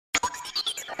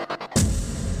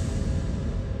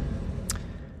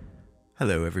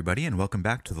Hello, everybody, and welcome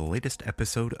back to the latest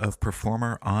episode of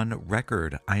Performer on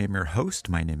Record. I am your host.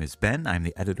 My name is Ben. I'm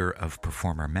the editor of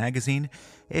Performer Magazine.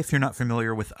 If you're not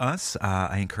familiar with us,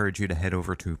 I encourage you to head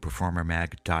over to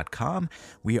performermag.com.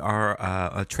 We are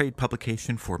a trade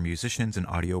publication for musicians and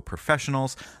audio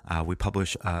professionals. We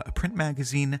publish a print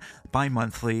magazine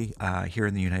bi-monthly here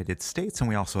in the United States, and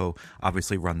we also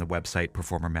obviously run the website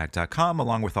performermag.com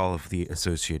along with all of the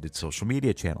associated social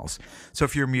media channels. So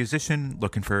if you're a musician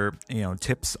looking for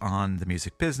tips on the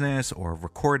music business or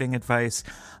recording advice,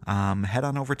 head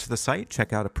on over to the site,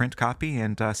 check out a print copy,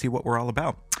 and see what we're all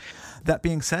about. That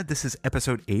being said, this is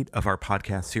episode 8 of our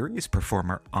podcast series,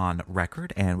 Performer on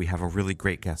Record, and we have a really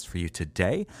great guest for you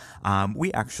today.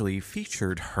 We actually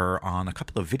featured her on a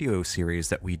couple of video series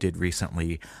that we did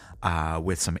recently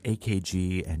with some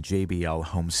AKG and JBL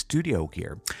home studio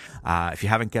gear. If you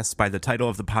haven't guessed by the title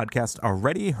of the podcast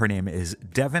already, her name is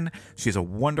Devon. She's a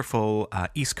wonderful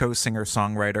East Coast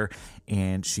singer-songwriter,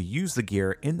 and she used the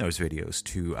gear in those videos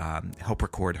to help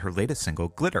record her latest single,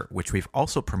 Glitter, which we've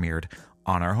also premiered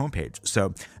on our homepage.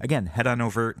 So again, head on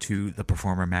over to the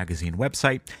Performer Magazine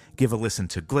website, give a listen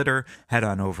to Glitter, head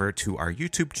on over to our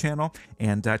YouTube channel,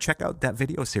 and check out that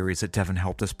video series that Devon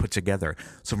helped us put together.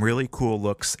 Some really cool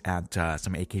looks at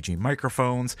some AKG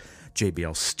microphones,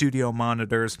 JBL studio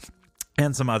monitors,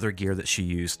 and some other gear that she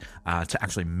used to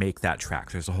actually make that track.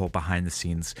 There's a whole behind the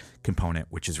scenes component,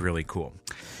 which is really cool.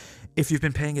 If you've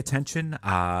been paying attention,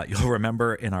 you'll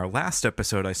remember in our last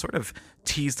episode, I sort of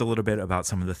teased a little bit about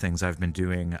some of the things I've been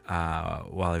doing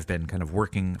while I've been kind of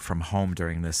working from home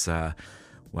during this,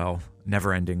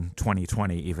 never-ending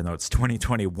 2020, even though it's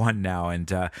 2021 now,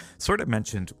 and sort of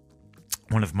mentioned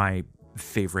one of my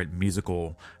favorite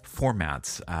musical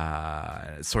formats,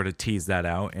 sort of tease that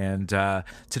out. And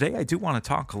today I do want to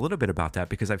talk a little bit about that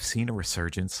because I've seen a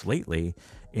resurgence lately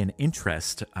in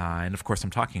interest. And of course, I'm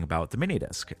talking about the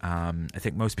MiniDisc. I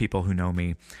think most people who know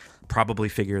me probably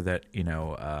figure that,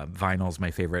 vinyl is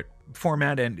my favorite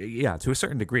format. And yeah, to a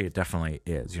certain degree, it definitely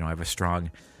is. I have a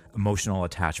strong emotional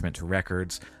attachment to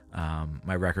records.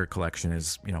 My record collection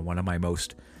is, one of my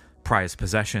most prized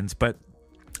possessions. But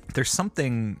there's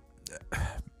something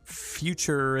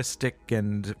futuristic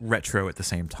and retro at the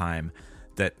same time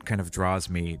that kind of draws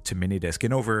me to MiniDisc.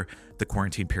 And over the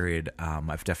quarantine period,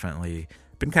 I've definitely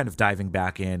been kind of diving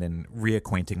back in and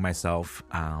reacquainting myself,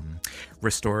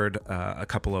 restored a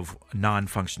couple of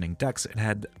non-functioning decks that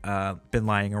had been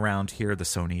lying around here, the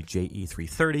Sony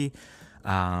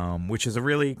JE330, which is a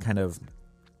really kind of,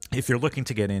 if you're looking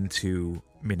to get into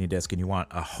MiniDisc and you want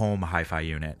a home hi-fi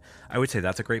unit, I would say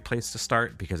that's a great place to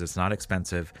start because it's not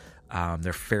expensive.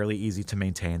 They're fairly easy to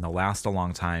maintain. They'll last a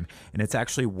long time. And it's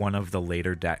actually one of the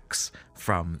later decks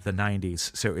from the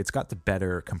 90s. So it's got the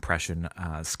better compression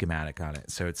schematic on it.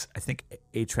 So it's, I think,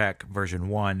 A-Track version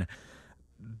 1,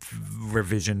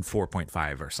 revision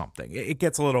 4.5 or something. It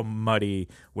gets a little muddy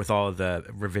with all of the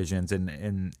revisions.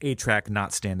 And A-Track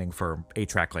not standing for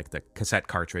A-Track like the cassette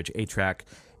cartridge. A-Track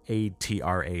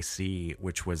ATRAC,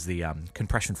 which was the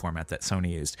compression format that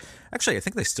Sony used. Actually, I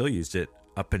think they still used it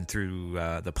up and through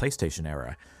the PlayStation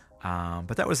era.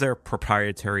 But that was their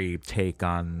proprietary take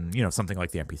on, something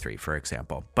like the MP3, for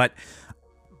example. But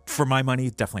for my money,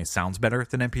 it definitely sounds better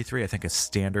than MP3. I think a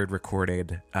standard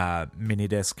recorded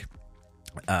MiniDisc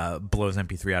blows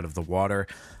MP3 out of the water.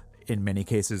 In many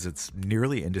cases, it's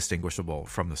nearly indistinguishable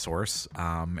from the source,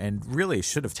 and really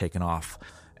should have taken off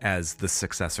as the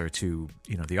successor to,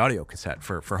 the audio cassette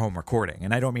for home recording.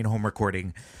 And I don't mean home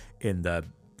recording in the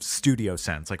studio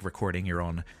sense, like recording your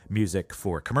own music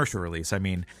for commercial release. I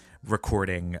mean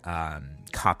recording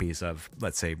copies of,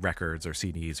 let's say, records or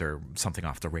CDs or something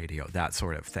off the radio, that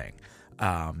sort of thing.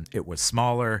 It was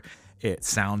smaller, it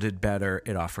sounded better,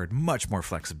 it offered much more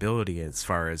flexibility as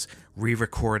far as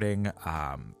re-recording,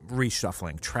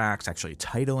 reshuffling tracks, actually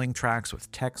titling tracks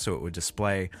with text so it would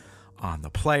display on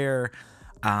the player.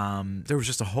 There was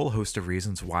just a whole host of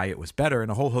reasons why it was better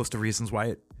and a whole host of reasons why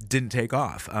it didn't take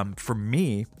off. For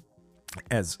me,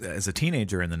 as a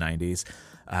teenager in the 90s,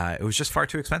 it was just far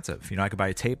too expensive. I could buy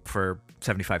a tape for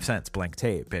 75 cents, blank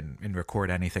tape, and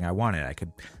record anything I wanted. I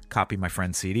could copy my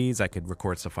friend's CDs. I could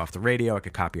record stuff off the radio. I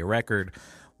could copy a record,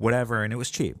 whatever, and it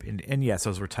was cheap. And yes,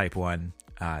 those were Type 1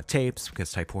 tapes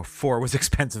because Type 4 was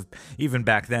expensive even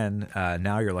back then.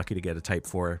 Now you're lucky to get a Type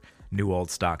 4 new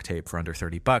old stock tape for under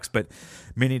 $30, but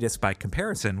MiniDisc by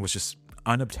comparison was just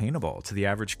unobtainable to the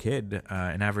average kid,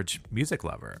 an average music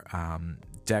lover.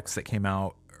 Decks that came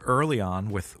out early on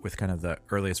with kind of the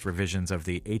earliest revisions of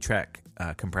the A-Track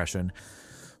compression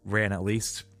ran at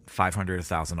least $500,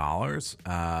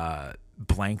 $1,000.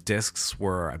 Blank discs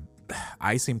were,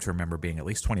 I seem to remember being at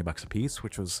least $20 a piece,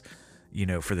 which was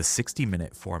for the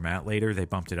 60-minute format. Later, they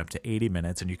bumped it up to 80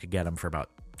 minutes, and you could get them for about,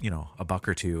 a buck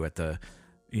or two at the,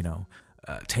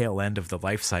 tail end of the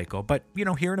life cycle. But,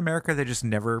 here in America, they just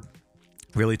never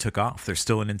really took off. There's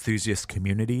still an enthusiast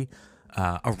community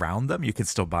around them. You can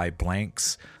still buy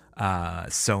blanks.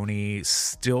 Sony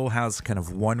still has kind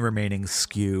of one remaining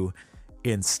SKU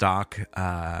in stock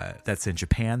that's in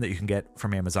Japan that you can get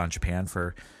from Amazon Japan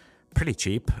for pretty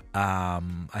cheap.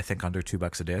 I think under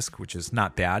 $2 a disc, which is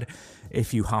not bad.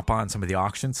 If you hop on some of the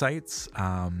auction sites,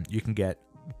 you can get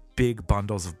big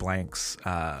bundles of blanks,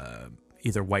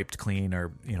 either wiped clean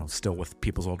or, still with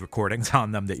people's old recordings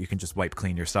on them that you can just wipe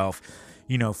clean yourself,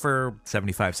 for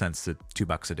 75 cents to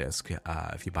 $2 a disc,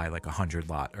 if you buy like 100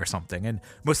 lot or something. And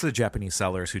most of the Japanese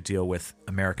sellers who deal with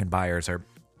American buyers are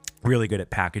really good at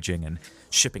packaging and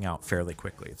shipping out fairly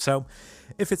quickly. So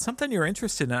if it's something you're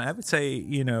interested in, I would say,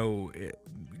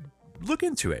 look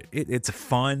into it. It's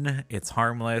fun. It's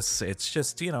harmless. It's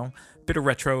just, bit of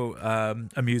retro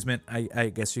amusement,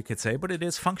 I guess you could say, but it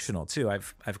is functional too.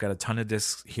 I've got a ton of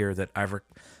discs here that I've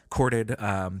recorded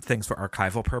things for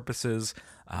archival purposes,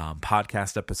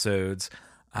 podcast episodes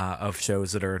of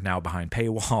shows that are now behind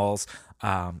paywalls,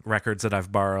 records that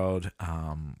I've borrowed,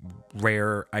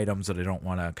 rare items that I don't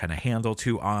want to kind of handle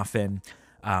too often,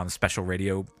 special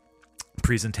radio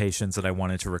presentations that I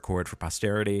wanted to record for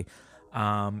posterity.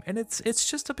 And it's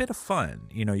just a bit of fun.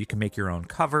 You can make your own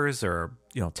covers or,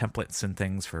 templates and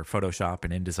things for Photoshop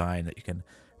and InDesign that you can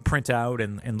print out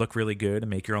and look really good and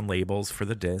make your own labels for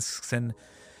the discs. And,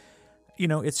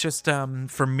 it's just,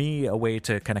 for me, a way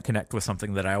to kind of connect with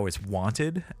something that I always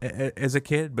wanted as a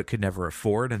kid, but could never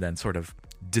afford, and then sort of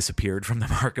disappeared from the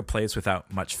marketplace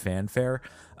without much fanfare.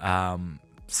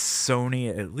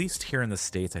 Sony, at least here in the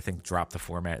States, I think dropped the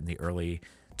format in the early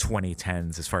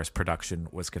 2010s as far as production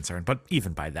was concerned, but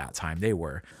even by that time they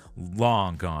were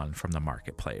long gone from the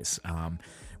marketplace.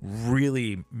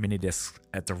 Really, MiniDisc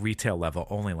at the retail level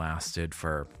only lasted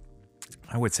for,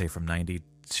 I would say, from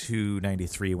 92,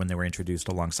 93 when they were introduced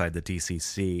alongside the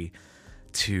DCC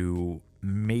to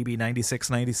maybe 96,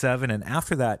 97, and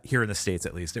after that, here in the States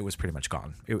at least, it was pretty much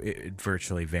gone. It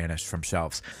virtually vanished from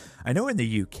shelves. I know in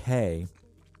the UK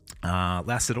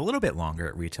lasted a little bit longer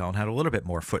at retail and had a little bit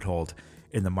more foothold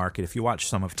in the market. If you watch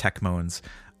some of Tecmo's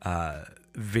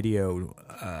video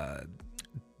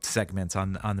segments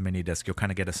on the MiniDisc, you'll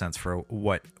kind of get a sense for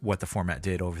what the format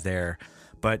did over there.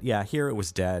 But yeah, here it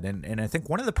was dead. And I think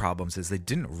one of the problems is they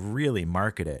didn't really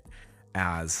market it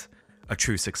as a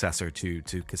true successor to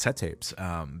cassette tapes.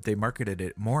 They marketed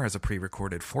it more as a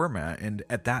pre-recorded format. And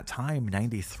at that time,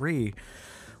 93,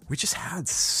 we just had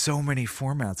so many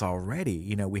formats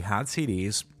already. We had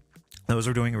CDs. Those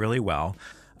were doing really well.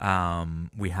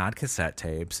 We had cassette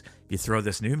tapes. You throw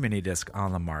this new MiniDisc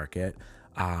on the market.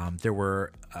 There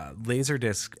were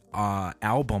Laserdisc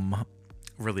album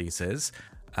releases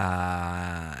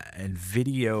and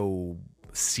video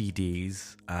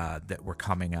CDs that were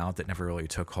coming out that never really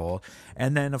took hold.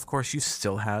 And then, of course, you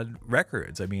still had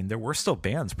records. I mean, there were still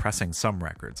bands pressing some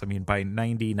records. I mean, by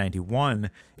 90,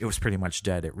 91, it was pretty much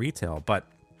dead at retail. But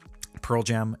Pearl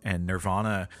Jam and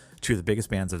Nirvana, two of the biggest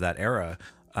bands of that era,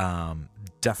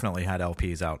 definitely had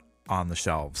LPs out on the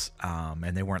shelves,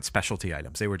 and they weren't specialty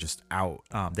items. They were just out.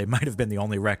 They might have been the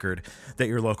only record that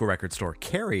your local record store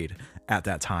carried at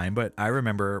that time, but I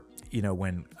remember,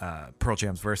 when Pearl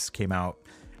Jam's Verse came out,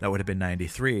 that would have been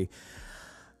 93,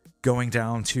 going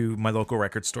down to my local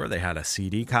record store. They had a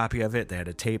CD copy of it. They had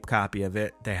a tape copy of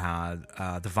it. They had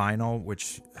the vinyl,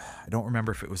 which I don't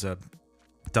remember if it was a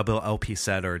double LP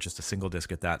set or just a single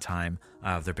disc at that time.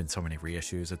 There have been so many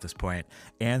reissues at this point.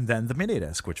 And then the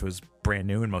MiniDisc, which was brand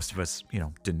new and most of us,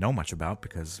 didn't know much about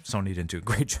because Sony didn't do a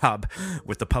great job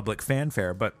with the public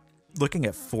fanfare. But looking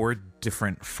at 4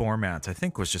 different formats, I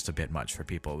think was just a bit much for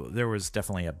people. There was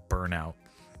definitely a burnout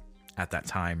at that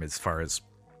time as far as,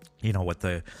 what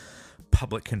the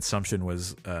public consumption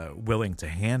was willing to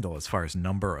handle as far as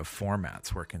number of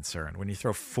formats were concerned. When you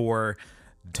throw 4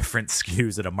 different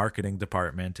SKUs at a marketing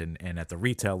department and at the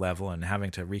retail level and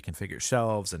having to reconfigure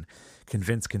shelves and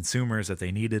convince consumers that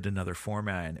they needed another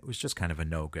format, and it was just kind of a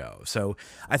no-go. So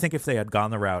I think if they had gone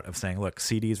the route of saying, look,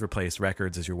 CDs replaced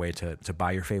records as your way to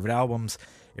buy your favorite albums,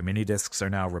 and MiniDiscs are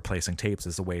now replacing tapes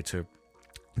as a way to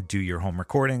do your home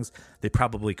recordings, they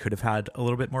probably could have had a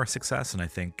little bit more success, and I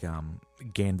think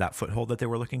gained that foothold that they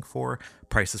were looking for.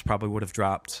 Prices probably would have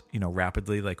dropped,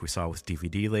 rapidly, like we saw with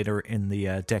DVD later in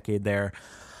the decade there.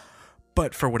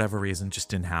 but for whatever reason just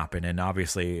didn't happen. And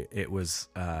obviously it was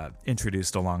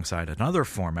introduced alongside another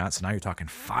format, so now you're talking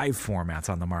 5 formats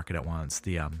on the market at once,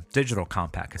 the digital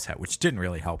compact cassette, which didn't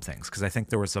really help things, because I think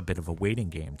there was a bit of a waiting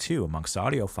game too amongst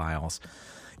audiophiles,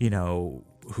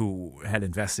 who had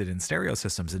invested in stereo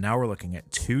systems. And now we're looking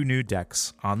at 2 new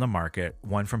decks on the market,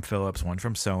 one from Philips, one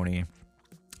from Sony.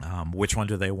 Which one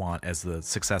do they want as the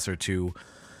successor to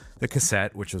the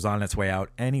cassette, which was on its way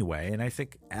out anyway? And I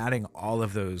think adding all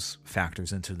of those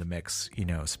factors into the mix,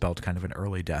 spelled kind of an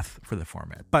early death for the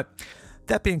format. But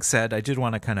that being said, I did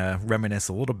want to kind of reminisce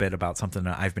a little bit about something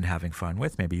that I've been having fun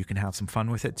with. Maybe you can have some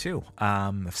fun with it too.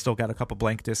 I've still got a couple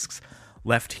blank discs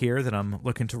left here that I'm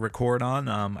looking to record on.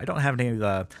 I don't have any of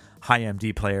the high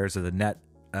MD players or the net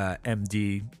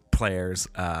MD players.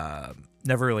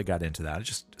 Never really got into that. I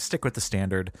just stick with the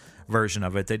standard version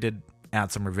of it. They did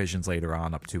add some revisions later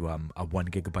on up to a 1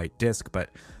 gigabyte disc,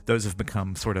 but those have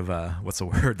become sort of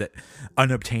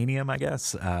unobtainium, I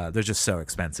guess. They're just so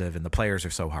expensive, and the players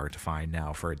are so hard to find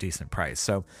now for a decent price.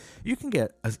 So you can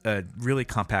get a really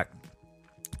compact,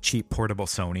 cheap portable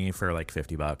Sony for like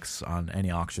 $50 on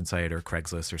any auction site or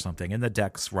Craigslist or something, and the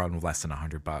decks run less than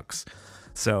 $100.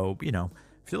 So,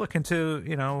 if you're looking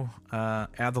to,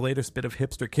 add the latest bit of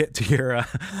hipster kit to your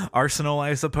arsenal,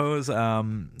 I suppose,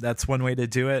 that's one way to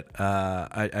do it.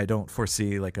 I don't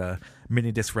foresee like a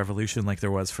mini disc revolution like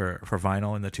there was for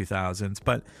vinyl in the 2000s,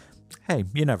 but hey,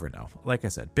 you never know. Like I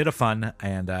said, bit of fun,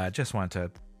 and just want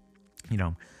to,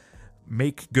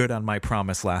 make good on my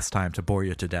promise last time to bore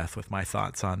you to death with my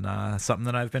thoughts on something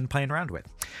that I've been playing around with.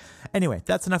 Anyway,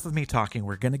 that's enough of me talking.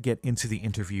 We're going to get into the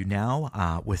interview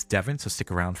now with Devon, so stick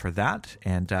around for that,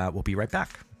 and we'll be right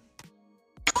back.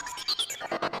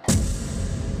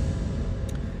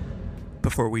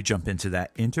 Before we jump into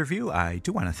that interview, I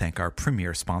do want to thank our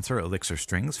premier sponsor, Elixir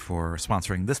Strings, for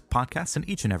sponsoring this podcast and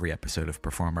each and every episode of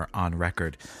Performer on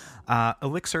Record.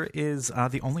 Elixir is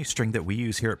the only string that we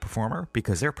use here at Performer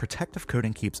because their protective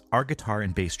coating keeps our guitar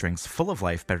and bass strings full of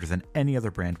life better than any other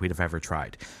brand we'd have ever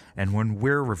tried. And when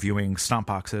we're reviewing stomp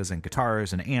boxes and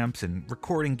guitars and amps and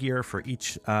recording gear for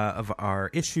each of our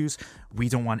issues, we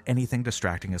don't want anything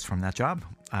distracting us from that job,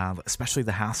 especially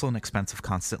the hassle and expense of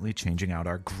constantly changing out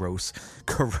our gross,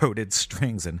 corroded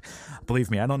strings. And believe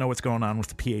me, I don't know what's going on with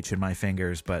the pH in my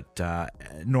fingers, but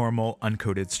normal,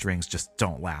 uncoated strings just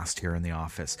don't last here in the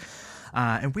office.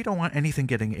 And we don't want anything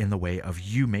getting in the way of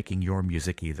you making your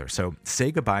music either. So say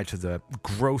goodbye to the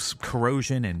gross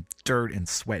corrosion and dirt and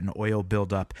sweat and oil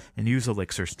buildup and use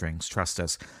Elixir Strings. Trust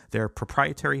us, their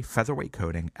proprietary featherweight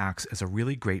coating acts as a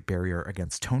really great barrier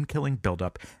against tone-killing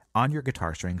buildup on your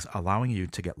guitar strings, allowing you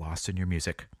to get lost in your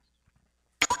music.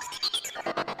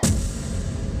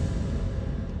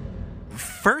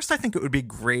 First, I think it would be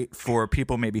great for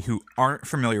people maybe who aren't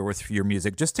familiar with your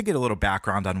music just to get a little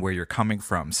background on where you're coming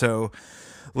from. So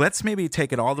let's maybe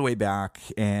take it all the way back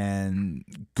and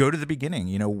go to the beginning.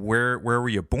 Where were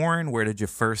you born? Where did you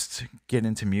first get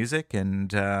into music?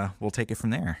 And we'll take it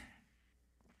from there.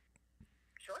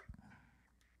 Sure.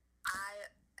 I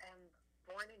am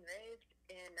born and raised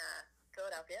in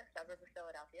Philadelphia, suburb of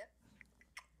Philadelphia,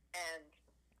 and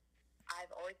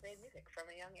I've always made music from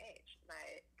a young age.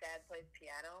 My dad plays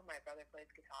piano, my brother plays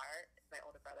guitar, my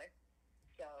older brother.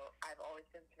 So I've always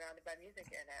been surrounded by music,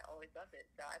 and I always loved it.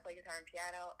 So I play guitar and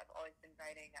piano. I've always been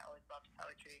writing. I always loved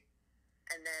poetry.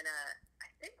 And then I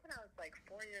think when I was like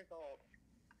 4 years old,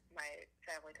 my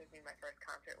family took me to my first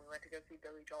concert. We went to go see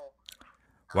Billy Joel.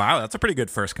 Wow, that's a pretty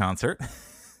good first concert.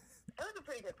 That was a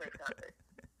pretty good first concert.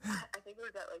 I think it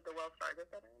was at like the Wells Fargo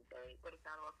Center. What is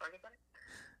now the Wells Fargo Center?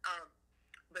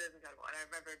 But it was incredible. And I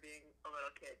remember being a little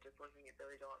kid just looking at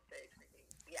Billy Joel on stage thinking,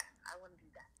 yeah, I want to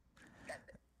do that. That's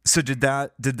it. So did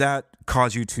that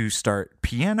cause you to start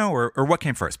piano, or what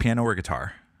came first, piano or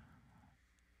guitar?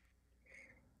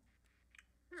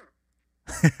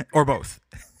 Or both?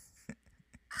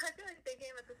 I feel like they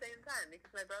came at the same time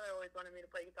because my brother always wanted me to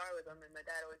play guitar with him and my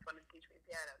dad always wanted to teach me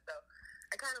piano. So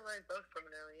I kind of learned both from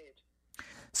an early age.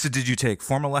 So did you take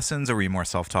formal lessons, or were you more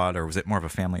self-taught, or was it more of a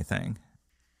family thing?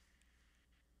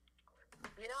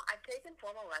 I've taken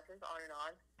formal lessons on and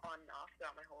off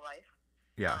throughout my whole life.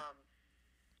 Yeah.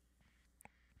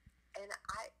 And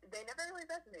they never really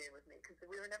resonated with me because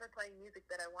we were never playing music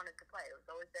that I wanted to play. It was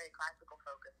always very classical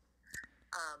focused.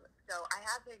 So I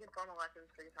have taken formal lessons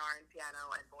for guitar and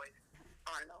piano and voice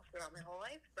on and off throughout my whole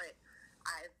life, but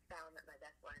I've found that my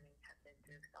best learning has been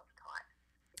through self-taught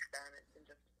experiments and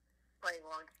just playing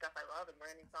along to stuff I love and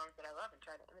learning songs that I love and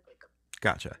trying to imitate them.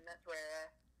 Gotcha. And that's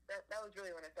where that was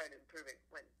really when I started improving,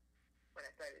 when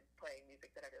I started playing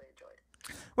music that I really enjoyed.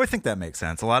 Well, I think that makes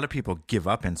sense. A lot of people give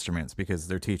up instruments because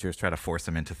their teachers try to force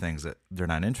them into things that they're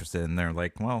not interested in. They're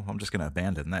like, well, I'm just going to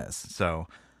abandon this. So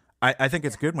I think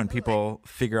it's Yeah, good when totally. people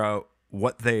figure out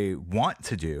what they want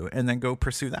to do and then go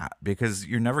pursue that, because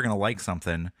you're never going to like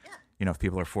something, Yeah. if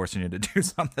people are forcing you to do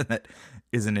something that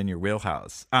isn't in your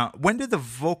wheelhouse. When did the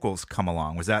vocals come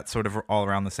along? Was that sort of all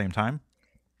around the same time?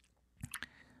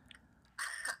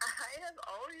 I have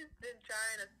always been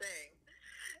trying to sing,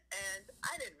 and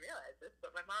I didn't realize this,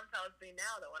 but my mom tells me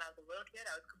now that when I was a little kid,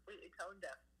 I was completely tone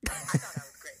deaf. I thought I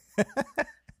was great. So,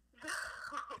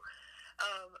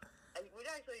 and which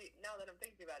actually, now that I'm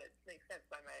thinking about it, it makes sense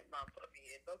why my mom put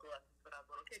me in vocal lessons when I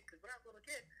was a little kid. Because when I was a little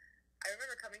kid, I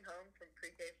remember coming home from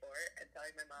pre-K4 and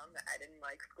telling my mom that I didn't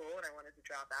like school and I wanted to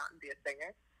drop out and be a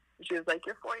singer. And she was like,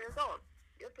 "You're 4 years old.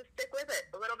 You have to stick with it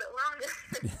a little bit longer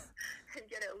and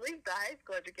get at least a high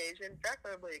school education,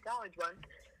 preferably a college one."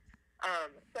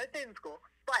 So I stayed in school.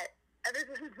 But ever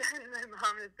since then, my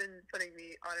mom has been putting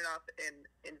me on and off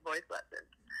in voice lessons.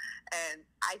 And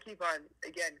I keep on,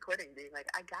 again, quitting, being like,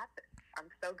 "I got this. I'm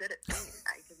so good at singing.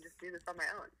 I can just do this on my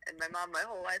own." And my mom, my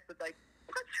whole life, was like,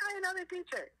 "Let's try another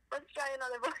teacher. Let's try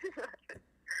another voice lesson."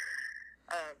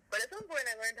 But at some point,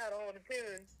 I learned how to hold a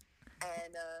tune,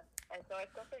 and so I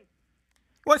still sing.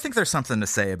 Well, I think there's something to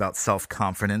say about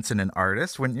self-confidence in an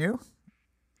artist, wouldn't you?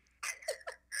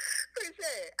 For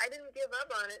sure. I didn't give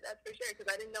up on it, that's for sure,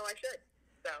 because I didn't know I should.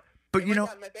 So, But it you know,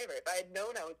 worked out in my favor. If I had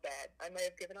known I was bad, I might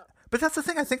have given up. but that's the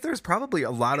thing. I think there's probably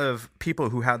a lot of people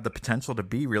who had the potential to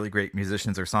be really great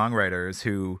musicians or songwriters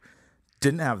who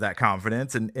didn't have that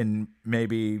confidence and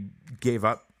maybe gave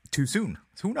up too soon.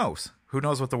 Who knows? Who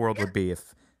knows what the world would be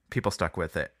if people stuck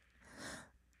with it?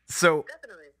 So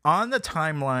Definitely. on the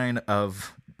timeline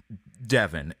of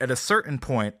Devon, at a certain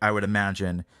point, I would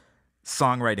imagine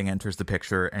songwriting enters the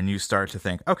picture, and you start to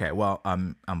think, okay, well,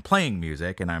 I'm playing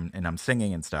music and I'm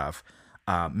singing and stuff.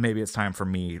 Maybe it's time for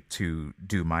me to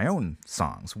do my own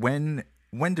songs. When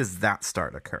does that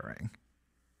start occurring?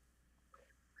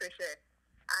 For sure.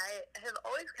 I have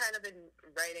always kind of been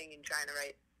writing and trying to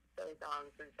write silly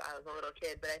songs since I was a little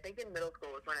kid, but I think in middle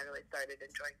school was when I really started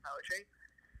enjoying poetry.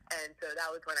 And so that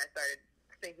was when I started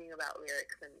thinking about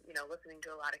lyrics and, listening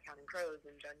to a lot of Counting Crows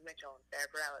and Joni Mitchell and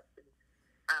Sarah Bareilles and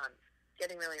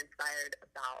getting really inspired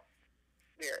about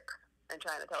lyrics and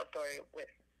trying to tell a story with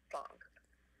songs.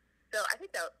 So I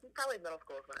think that was probably middle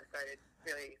school is when I started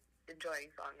really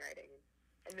enjoying songwriting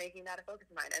and making that a focus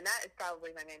of mine. And that is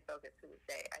probably my main focus to this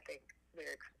day. I think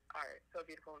lyrics are so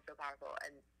beautiful and so powerful,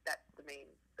 and that's the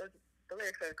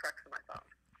lyrics are the crux of my songs.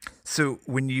 So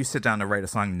when you sit down to write a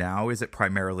song now, is it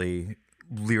primarily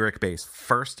lyric based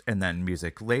first and then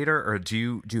music later, or do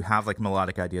you have like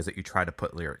melodic ideas that you try to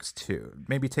put lyrics to?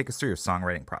 Maybe take us through your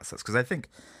songwriting process, because I think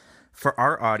for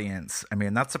our audience, I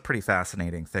mean, that's a pretty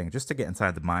fascinating thing, just to get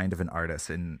inside the mind of an artist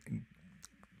and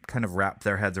kind of wrap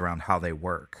their heads around how they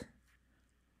work.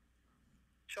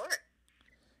 Sure.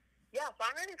 Yeah,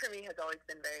 songwriting for me has always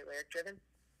been very lyric driven.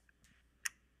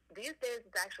 These days,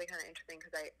 it's actually kind of interesting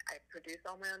because I produce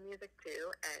all my own music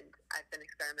too, and I've been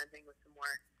experimenting with some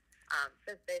more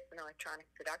synth-based and electronic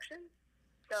production.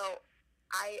 So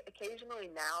I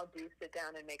occasionally now do sit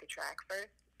down and make a track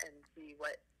first and see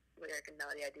what lyric and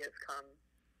melody ideas come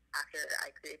after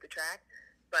I create the track.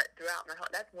 But throughout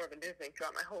that's more of a new thing.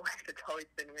 Throughout my whole life, it's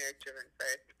always been lyric-driven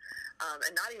first,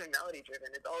 and not even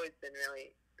melody-driven. It's always been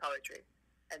really poetry,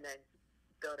 and then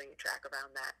building a track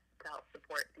around that to help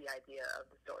support the idea of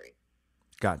the story.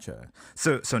 Gotcha.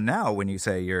 So now when you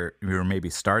say you're maybe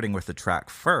starting with the track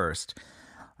first,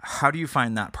 how do you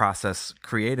find that process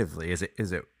creatively? Is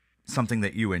it something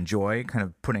that you enjoy, kind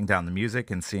of putting down the music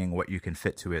and seeing what you can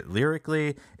fit to it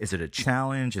lyrically? Is it a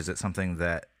challenge? Is it something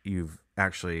that you've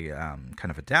actually kind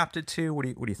of adapted to? What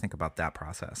do you think about that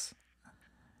process?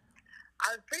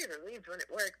 I was pretty relieved when it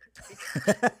worked.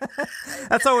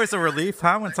 That's always a relief,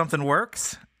 huh? When something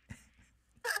works.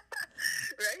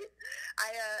 Right?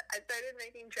 I started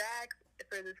making tracks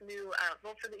for this new,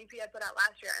 for the EP I put out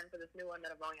last year and for this new one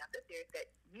that I'm rolling out this year that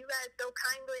you guys so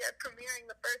kindly are premiering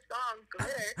the first song,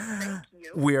 Glitter. Thank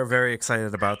you. We are very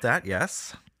excited about that,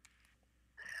 yes.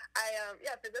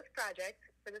 For this project,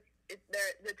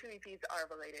 the two EPs are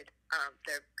related.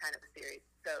 They're kind of a series.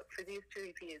 So for these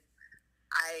two EPs,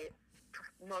 I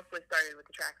mostly started with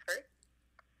the tracks first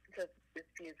because this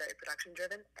EP is very production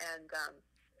driven, and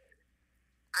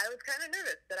I was kind of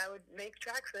nervous that I would make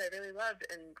tracks that I really loved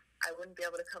and I wouldn't be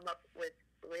able to come up with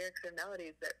lyrics and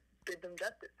melodies that did them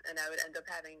justice, and I would end up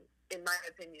having, in my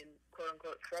opinion,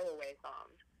 quote-unquote throwaway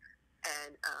songs.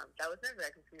 And that was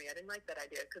nerve-wracking for me. I didn't like that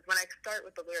idea, because when I start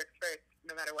with the lyrics first,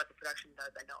 no matter what the production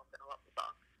does, I know I'm going to love the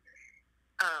song.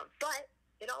 But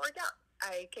it all worked out.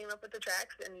 I came up with the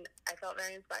tracks, and I felt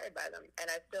very inspired by them. And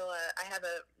I still, I have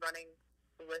a running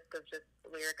list of just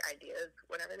lyric ideas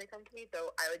whenever they come to me. So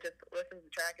I would just listen to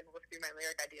the track and look through my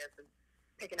lyric ideas and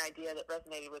pick an idea that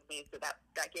resonated with me. So that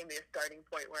gave me a starting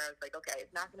point where I was like, okay,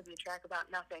 it's not going to be a track about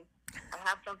nothing. I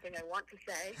have something I want to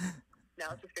say.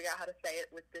 Now let's just figure out how to say it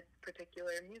with this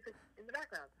particular music in the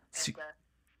background. And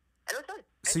it was fun.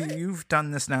 So you've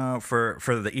done this now for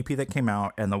the EP that came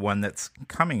out and the one that's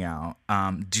coming out.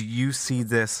 Do you see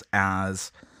this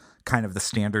as kind of the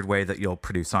standard way that you'll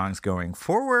produce songs going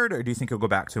forward, or do you think you'll go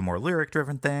back to a more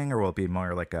lyric-driven thing, or will it be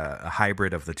more like a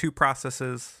hybrid of the two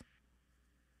processes?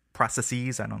 I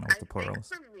don't know what the plural is.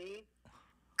 For me,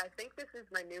 I think this is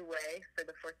my new way for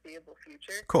the foreseeable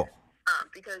future. Cool.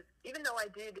 Because even though I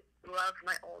did love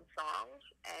my old songs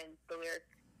and the lyrics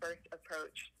first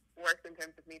approach works in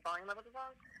terms of me falling in love with the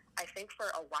song, I think for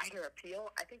a wider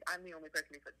appeal, I think I'm the only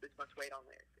person who puts this much weight on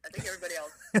lyrics. I think everybody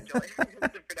else enjoys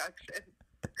the production.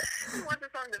 Who wants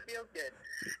a song that feels good?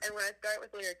 And when I start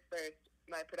with lyrics first,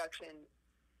 my production,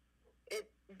 it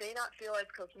may not feel as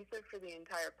cohesive for the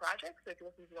entire project. So if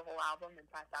you listen to the whole album and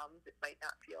past albums, it might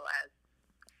not feel as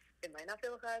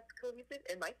cohesive.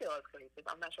 It might feel as cohesive.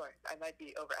 I'm not sure. I might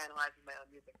be overanalyzing my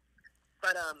own music.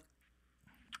 But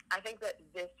I think that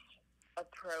this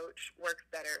approach works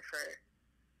better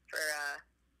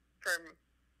for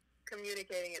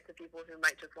communicating it to people who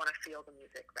might just want to feel the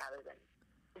music rather than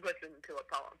listen to a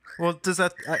poem. Well, does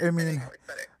that, I mean,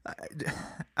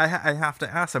 I have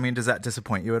to ask, I mean, does that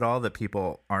disappoint you at all that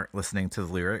people aren't listening to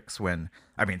the lyrics when,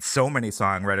 I mean, so many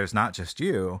songwriters, not just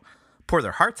you, pour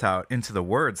their hearts out into the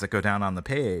words that go down on the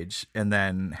page, and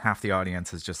then half the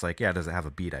audience is just like, yeah, does it have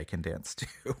a beat I can dance to?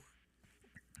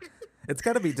 It's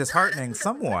got to be disheartening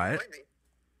somewhat.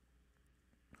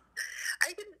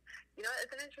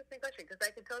 It's an interesting question because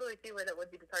I could totally see where that would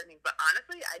be disheartening. But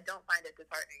honestly, I don't find it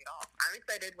disheartening at all. I'm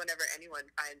excited whenever anyone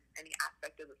finds any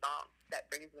aspect of the song that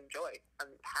brings them joy.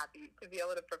 I'm happy to be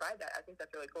able to provide that. I think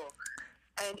that's really cool.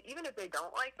 And even if they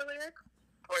don't like the lyrics,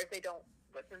 or if they don't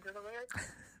listen to the lyrics,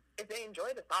 if they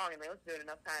enjoy the song and they listen to it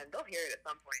enough times, they'll hear it at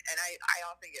some point. And I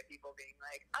often get people being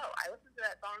like, oh, I listened to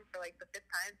that song for like the 5th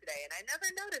time today, and I never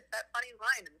noticed that funny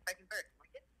line in the second verse. I'm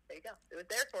like, yeah. There you go. It was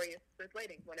there for you. It was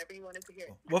waiting whenever you wanted to hear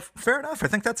it. Well, fair enough. I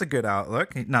think that's a good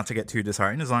outlook. Not to get too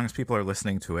disheartened, as long as people are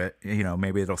listening to it,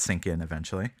 maybe it'll sink in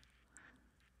eventually.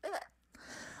 Yeah.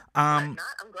 I'm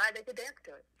glad they could dance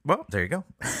to it. Well, there you go.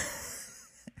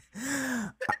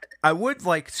 I would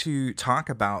like to talk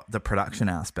about the production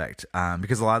aspect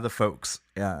because a lot of the folks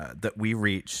that we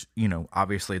reach,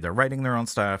 obviously they're writing their own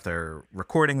stuff, they're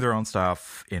recording their own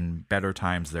stuff. In better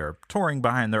times, they're touring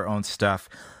behind their own stuff.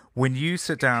 When you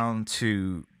sit down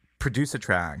to produce a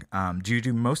track, do you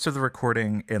do most of the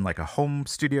recording in like a home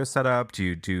studio setup? Do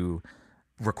you do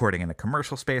recording in a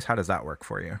commercial space? How does that work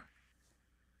for you?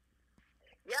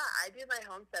 Yeah, I do my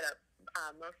home setup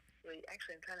mostly.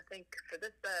 Actually, I'm trying to think. For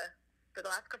the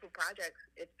last couple projects,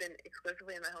 it's been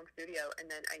exclusively in my home studio,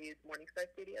 and then I use Morningstar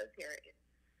Studios here in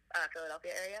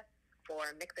Philadelphia area for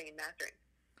mixing and mastering.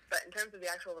 But in terms of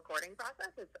the actual recording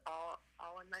process, it's all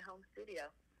in my home studio.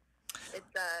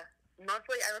 It's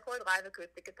mostly I record live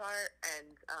acoustic guitar and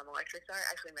electric guitar.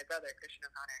 Actually, my brother Christian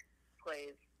O'Connor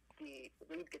plays the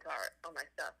lead guitar on my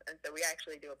stuff, and so we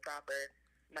actually do a proper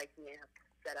mic amp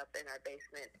set up in our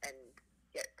basement and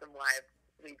get some live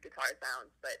lead guitar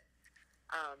sounds. But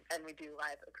and we do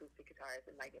live acoustic guitars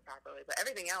and mic it properly. But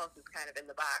everything else is kind of in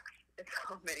the box. It's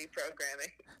all MIDI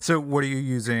programming. So what are you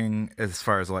using as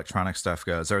far as electronic stuff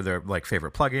goes? Are there like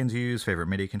favorite plugins you use, favorite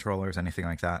MIDI controllers, anything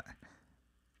like that?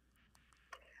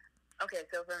 Okay,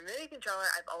 so for a MIDI controller,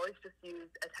 I've always just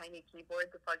used a tiny keyboard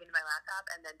to plug into my laptop,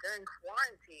 and then during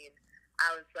quarantine,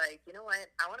 I was like, you know what,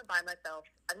 I want to buy myself,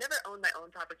 I've never owned my own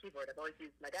proper keyboard. I've always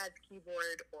used my dad's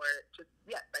keyboard or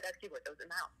my dad's keyboard that was in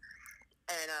the house.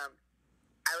 And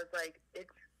I was like,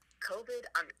 it's COVID,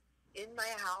 I'm in my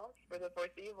house for the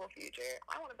foreseeable future.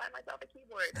 I want to buy myself a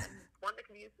keyboard, and one that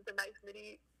can be used as a nice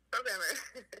MIDI programmer,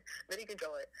 MIDI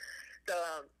controller.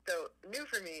 So new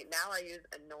for me, now I use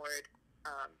a Nord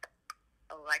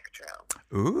Electro.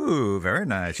 Ooh, very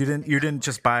nice. You didn't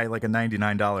just buy like a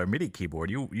 $99 MIDI keyboard.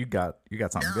 You got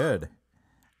something good.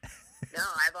 No,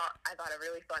 I bought a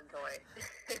really fun toy.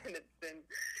 And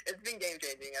it's been game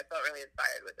changing. I felt really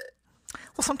inspired with it.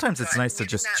 Well, sometimes it's nice to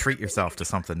just treat yourself to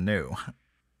something new.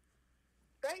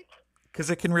 Right? Because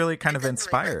it can really kind of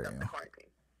inspire you.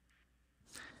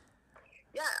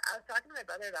 Yeah, I was talking to my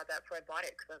brother about that before I bought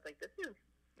it because I was like, this is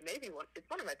it's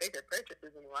one of my bigger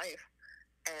purchases in life.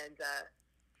 And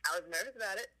I was nervous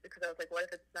about it because I was like, what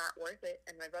if it's not worth it?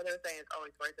 And my brother was saying it's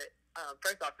always worth it.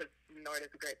 First off, because Nord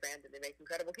is a great brand and they make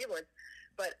incredible keyboards,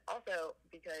 but also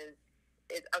because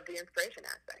of the inspiration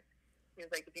aspect. He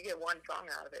was like, if you get one song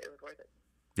out of it, it was worth it.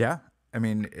 Yeah. I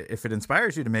mean, if it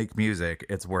inspires you to make music,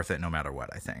 it's worth it no matter what,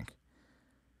 I think.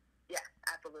 Yeah,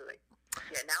 absolutely.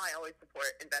 Yeah, now I always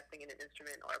support investing in an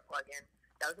instrument or a plugin.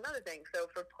 That was another thing. So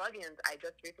for plugins, I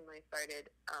just recently started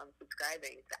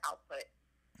subscribing to Output,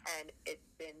 and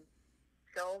it's been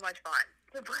so much fun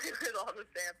to play with all the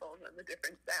samples and the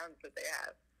different sounds that they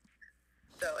have.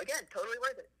 So again, totally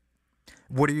worth it.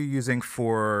 What are you using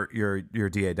for your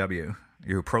DAW?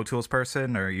 You a Pro Tools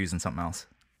person, or are you using something else?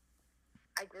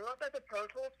 I grew up as a Pro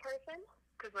Tools person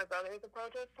because my brother is a Pro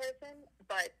Tools person,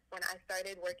 but when I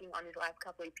started working on these last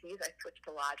couple EPs, I switched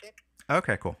to Logic.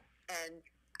 Okay, cool. And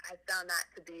I found that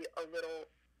to be a little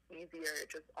easier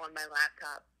just on my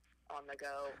laptop on the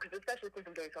go, because especially since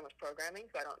I'm doing so much programming,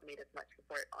 so I don't need as much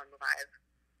support on live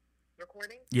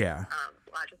recording. Yeah.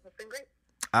 Logic has been great.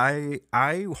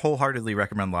 I wholeheartedly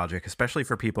recommend Logic, especially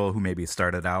for people who maybe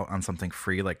started out on something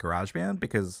free like GarageBand,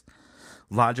 because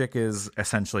Logic is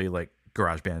essentially like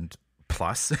GarageBand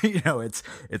Plus.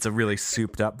 It's a really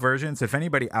souped up version. So if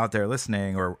anybody out there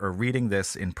listening or reading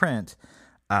this in print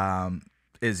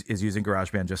is using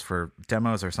GarageBand just for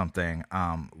demos or something,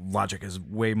 Logic is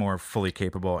way more fully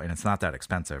capable, and it's not that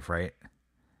expensive, right?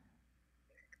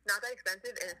 Not that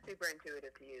expensive, and it's super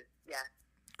intuitive to use. Yeah.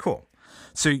 Cool.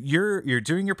 So you're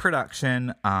doing your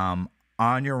production on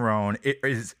your own.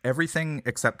 Is everything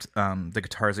except the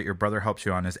guitars that your brother helps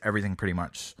you on? Is everything pretty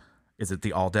much? Is it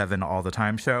the all Devon all the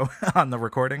time show on the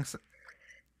recordings?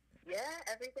 Yeah,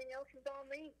 everything else is on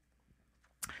me.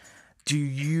 Do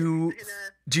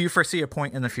you foresee a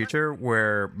point in the future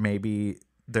where maybe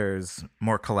there's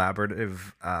more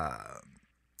collaborative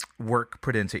work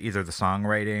put into either the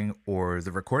songwriting or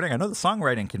the recording? I know the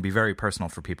songwriting can be very personal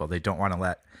for people. They don't want to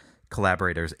let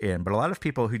collaborators in, but a lot of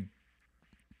people who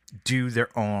do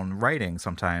their own writing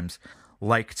sometimes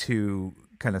like to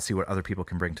kind of see what other people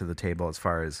can bring to the table as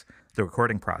far as the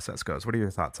recording process goes. What are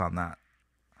your thoughts on that?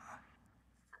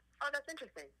 Oh, that's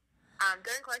interesting.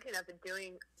 During quarantine, I've been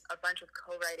doing a bunch of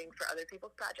co-writing for other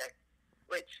people's projects,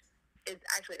 which is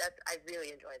actually, I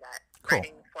really enjoy that. Cool.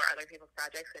 Writing for other people's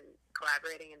projects and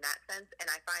collaborating in that sense. And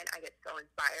I find I get so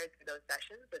inspired through those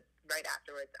sessions that right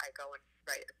afterwards I go and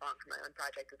write a song for my own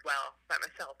project as well by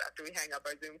myself after we hang up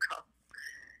our Zoom call.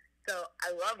 So I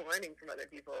love learning from other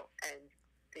people and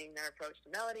seeing their approach to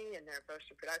melody and their approach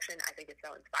to production. I think it's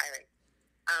so inspiring.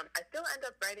 I still end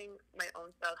up writing my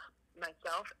own stuff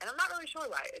myself, and I'm not really sure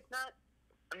why.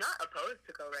 I'm not opposed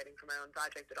to co-writing for my own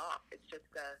project at all. It's just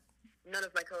none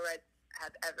of my co-writes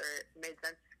have ever made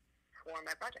sense for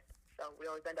my project. So we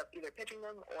always end up either pitching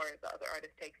them or the other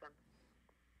artist takes them.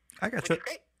 I gotcha. Which is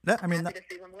great. Happy to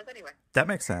see them live anyway. That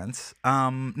makes sense.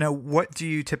 Now, what do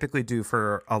you typically do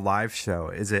for a live show?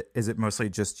 Is it mostly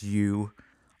just you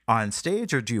on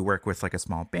stage, or do you work with like a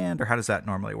small band, or how does that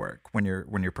normally work when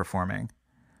you're performing?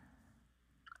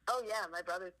 Oh yeah, my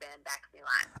brother's band backs me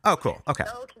live. Oh, cool. Okay.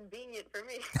 So convenient for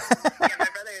me. Yeah, my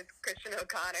brother is Christian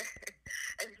O'Connor,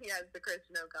 and he has the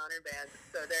Christian O'Connor band.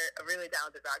 So they're a really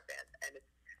talented rock band, and it's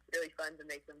really fun to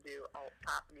make them do alt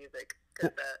pop music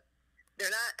because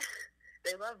they're not.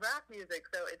 They love rock music,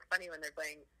 so it's funny when they're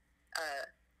playing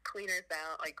cleaner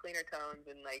sound, like cleaner tones,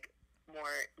 and like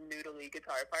more noodly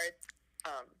guitar parts.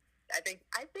 I think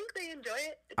they enjoy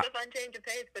it. It's a fun change of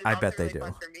pace, but it's also really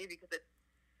fun for me because it's.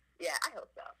 Yeah, I hope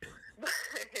so.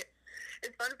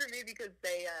 It's fun for me because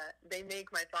they make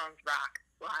my songs rock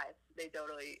live. They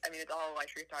totally. I mean, it's all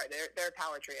electric guitar. They're a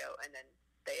power trio, and then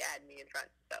they add me in front.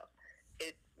 So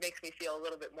it makes me feel a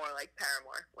little bit more like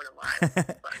Paramore when I'm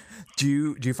live.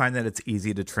 Do you find that it's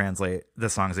easy to translate the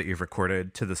songs that you've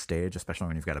recorded to the stage, especially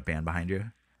when you've got a band behind you?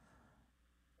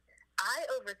 I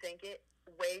overthink it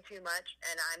way too much,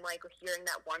 and I'm like hearing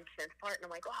that one synth part, and I'm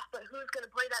like, oh, but who's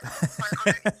gonna play that synth part on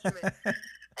their instrument?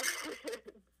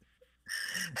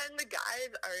 And the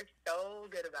guys are so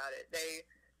good about it. They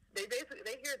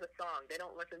basically hear the song. They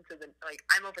don't listen to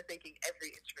I'm overthinking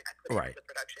every instrument I put into the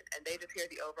production, and they just hear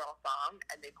the overall song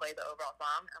and they play the overall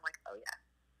song. And I'm like, oh yeah,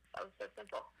 that was so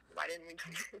simple. Why didn't we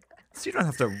do that? So you don't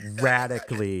have to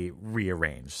radically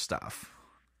rearrange stuff.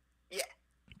 Yeah,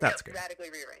 that's good. Radically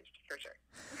rearranged for sure.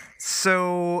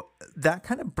 So that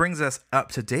kind of brings us up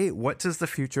to date. What does the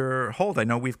future hold? I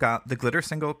know we've got the Glitter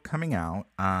single coming out,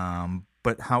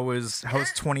 but how is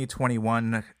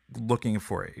 2021 looking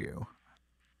for you?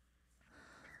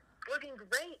 Looking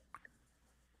great.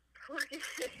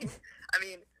 I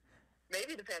mean,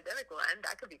 maybe the pandemic will end.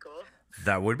 That could be cool.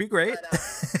 That would be great. But,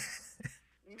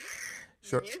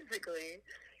 sure. Musically,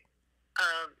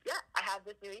 I have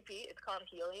this new EP. It's called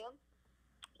Helium.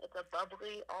 It's a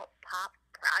bubbly alt-pop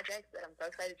project that I'm so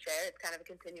excited to share. It's kind of a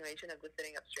continuation of the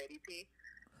Sitting Up Straight EP.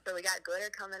 So we got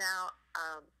Glitter coming out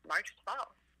March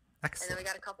 12th. Excellent. And then we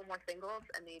got a couple more singles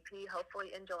and the EP hopefully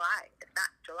in July. If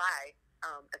not July,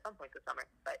 at some point this summer,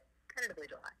 but tentatively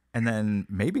July. And then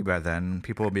maybe by then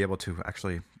people will be able to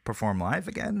actually perform live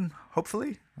again,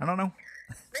 hopefully. I don't know.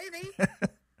 Maybe.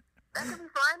 That could be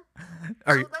fun.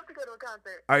 I would love to go to a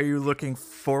concert. Are you looking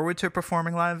forward to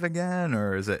performing live again,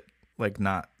 or is it like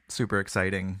not super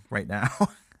exciting right now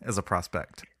as a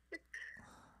prospect?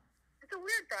 It's a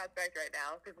weird prospect right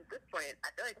now because at this point I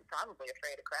feel like I'm probably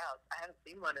afraid of crowds. I haven't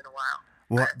seen one in a while.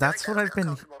 Well, that's what I've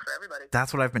been.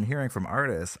 That's what I've been hearing from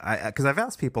artists. Because I've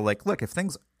asked people, like, look, if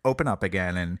things open up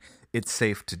again and it's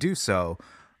safe to do so,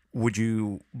 would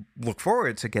you look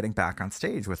forward to getting back on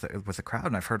stage with a crowd?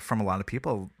 And I've heard from a lot of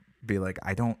people be like,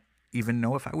 I don't even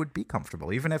know if I would be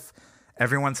comfortable, even if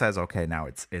everyone says, okay, now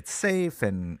it's safe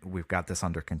and we've got this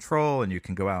under control and you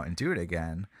can go out and do it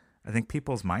again. I think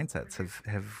people's mindsets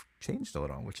have changed a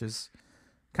little, which is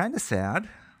kind of sad,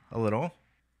 a little.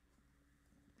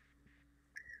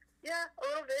 Yeah, a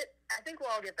little bit. I think we'll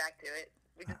all get back to it.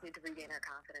 We just need to regain our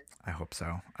confidence. I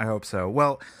hope so.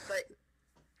 Well,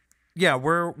 yeah,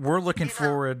 we're looking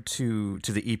forward to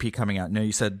the EP coming out. Now,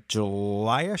 you said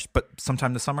July-ish, but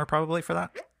sometime this summer probably for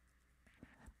that?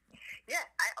 Yeah,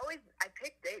 I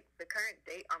pick dates. The current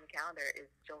date on the calendar is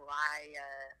July,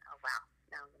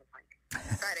 now I'm going to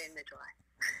blank. Friday in mid-July.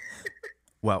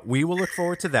 Well, we will look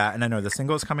forward to that, and I know the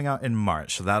single is coming out in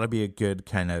March, so that'll be a good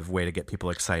kind of way to get people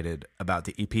excited about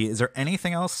the EP. Is there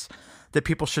anything else that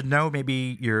people should know?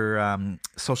 Maybe your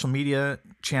social media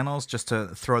channels, just to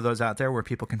throw those out there where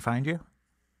people can find you?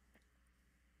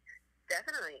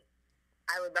 Definitely.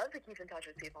 I would love to keep in touch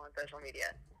with people on social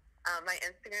media. My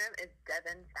Instagram is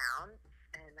Devon Sounds,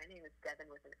 and my name is Devon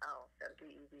with an O, so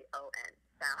Devon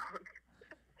Sounds.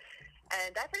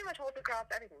 And that pretty much holds across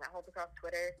everything. That holds across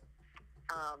Twitter.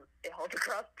 It holds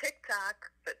across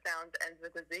TikTok, but Sounds ends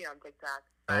with a Z on TikTok.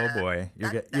 Oh boy,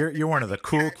 you're one of the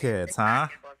cool kids, huh?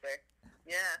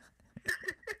 Yeah.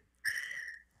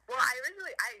 Well,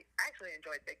 I actually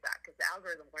enjoyed TikTok because the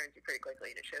algorithm learns you pretty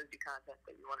quickly and it shows you content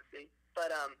that you want to see.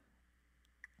 But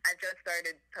I just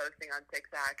started posting on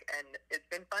TikTok and it's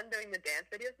been fun doing the dance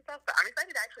videos and stuff. But I'm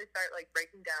excited to actually start like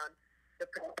breaking down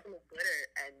the production of Glitter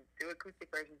and do acoustic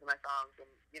versions of my songs and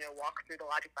walk through the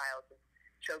Logic files and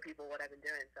show people what I've been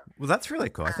doing. So. Well, that's really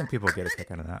cool. I think people get a kick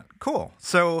out of that. Cool.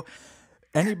 So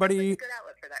anybody, good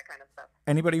outlet for that kind of stuff.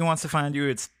 Anybody who wants to find you,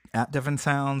 it's at Devon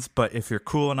Sounds, but if you're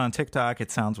cool and on TikTok, it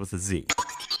sounds with a Z.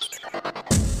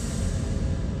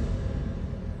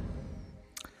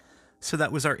 So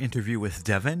that was our interview with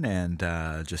Devon, and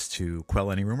just to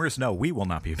quell any rumors, no, we will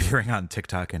not be appearing on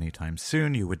TikTok anytime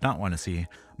soon. You would not want to see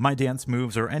my dance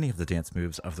moves or any of the dance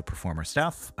moves of the performer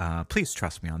staff. Please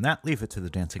trust me on that. Leave it to the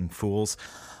dancing fools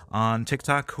on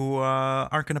TikTok who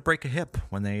aren't going to break a hip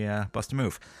when they bust a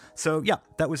move. So yeah,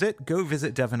 that was it. Go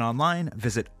visit Devon online.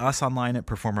 Visit us online at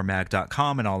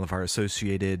performermag.com and all of our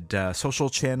associated social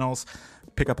channels.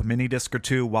 Pick up a mini disc or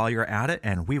two while you're at it,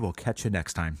 and we will catch you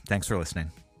next time. Thanks for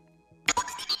listening.